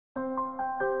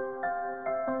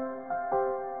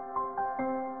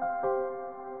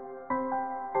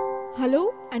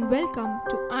Hello and welcome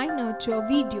to iNurture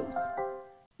videos.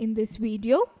 In this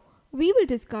video, we will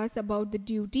discuss about the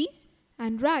duties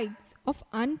and rights of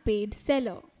unpaid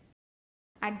seller.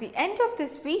 At the end of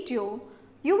this video,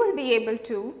 you will be able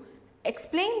to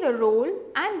explain the role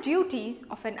and duties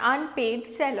of an unpaid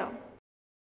seller.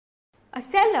 A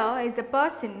seller is the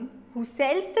person who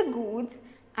sells the goods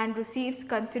and receives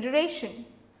consideration.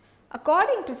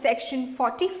 According to Section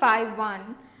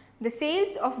 45(1), the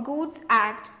Sales of Goods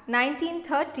Act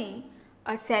 1930,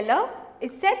 a seller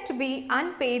is said to be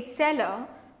unpaid seller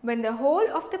when the whole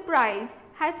of the price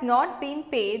has not been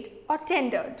paid or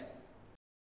tendered.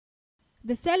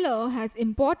 The seller has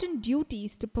important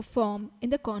duties to perform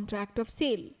in the contract of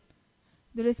sale.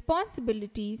 The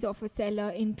responsibilities of a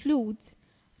seller includes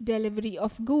delivery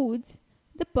of goods,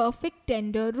 the perfect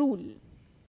tender rule,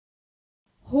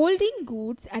 holding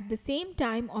goods at the same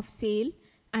time of sale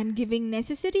and giving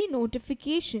necessary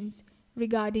notifications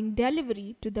regarding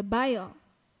delivery to the buyer,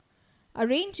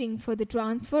 arranging for the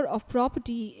transfer of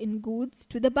property in goods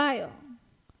to the buyer.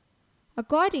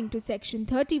 According to Section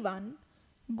 31,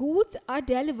 goods are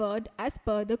delivered as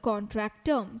per the contract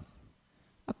terms.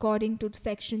 According to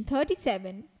Section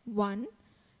 37(1),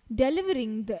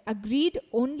 delivering the agreed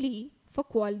only for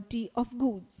quality of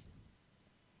goods.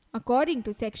 According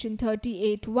to Section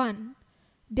 38(1),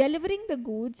 delivering the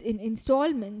goods in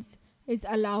installments is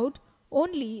allowed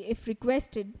only if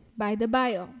requested by the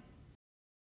buyer.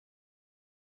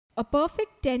 A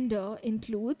perfect tender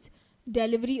includes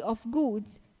delivery of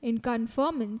goods in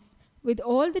conformance with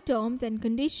all the terms and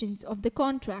conditions of the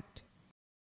contract.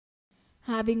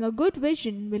 Having a good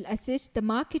vision will assist the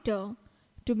marketer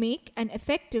to make an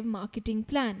effective marketing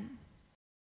plan.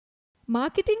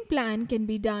 Marketing plan can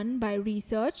be done by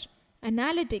research,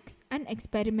 analytics, and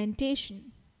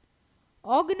experimentation.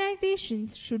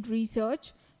 Organizations should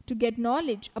research to get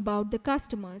knowledge about the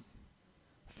customers.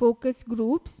 Focus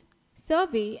groups,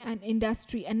 survey, and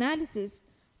industry analysis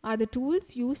are the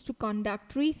tools used to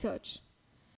conduct research.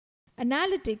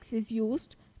 Analytics is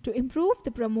used to improve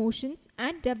the promotions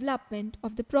and development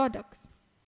of the products.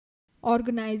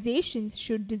 Organizations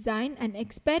should design an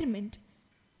experiment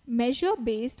measure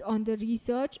based on the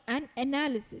research and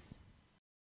analysis.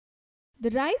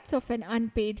 The rights of an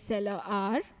unpaid seller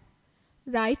are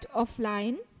right of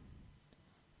line,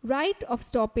 right of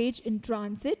stoppage in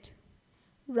transit,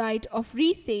 right of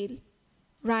resale,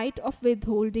 right of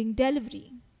withholding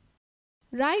delivery.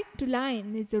 Right to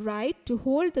line is the right to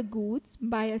hold the goods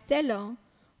by a seller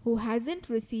who hasn't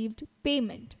received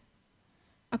payment.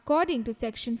 According to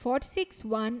Section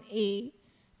 46(1)(a),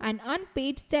 an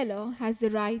unpaid seller has the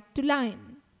right to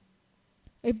line.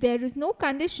 If there is no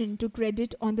condition to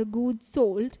credit on the goods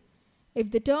sold,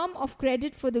 if the term of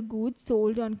credit for the goods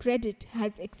sold on credit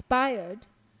has expired,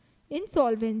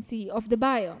 insolvency of the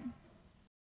buyer.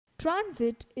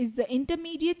 Transit is the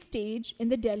intermediate stage in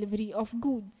the delivery of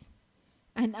goods.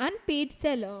 An unpaid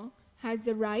seller has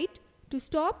the right to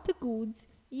stop the goods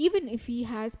even if he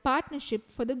has partnership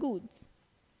for the goods.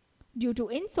 Due to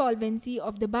insolvency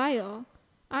of the buyer,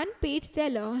 unpaid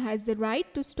seller has the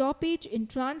right to stoppage in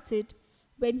transit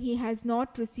when he has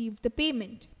not received the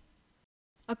payment.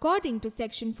 According to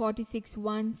Section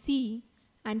 46(1)(c)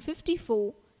 and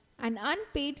 54, an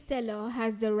unpaid seller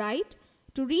has the right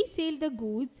to resale the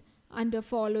goods under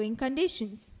following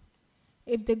conditions.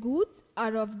 If the goods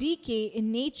are of decay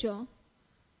in nature,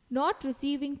 not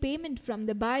receiving payment from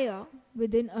the buyer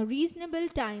within a reasonable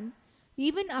time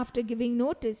even after giving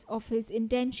notice of his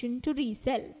intention to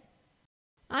resell.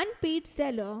 Unpaid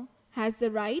seller has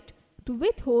the right to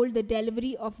withhold the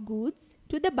delivery of goods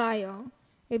to the buyer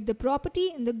if the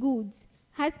property in the goods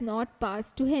has not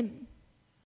passed to him.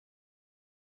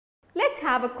 Let's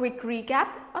have a quick recap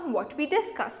on what we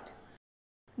discussed.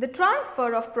 The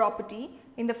transfer of property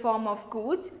in the form of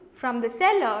goods from the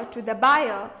seller to the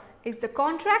buyer is the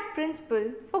contract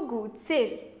principle for goods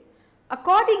sale.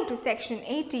 According to Section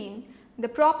 18, the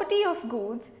property of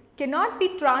goods cannot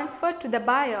be transferred to the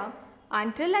buyer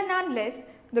until and unless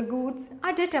the goods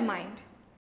are determined.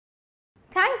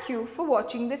 Thank you for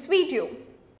watching this video.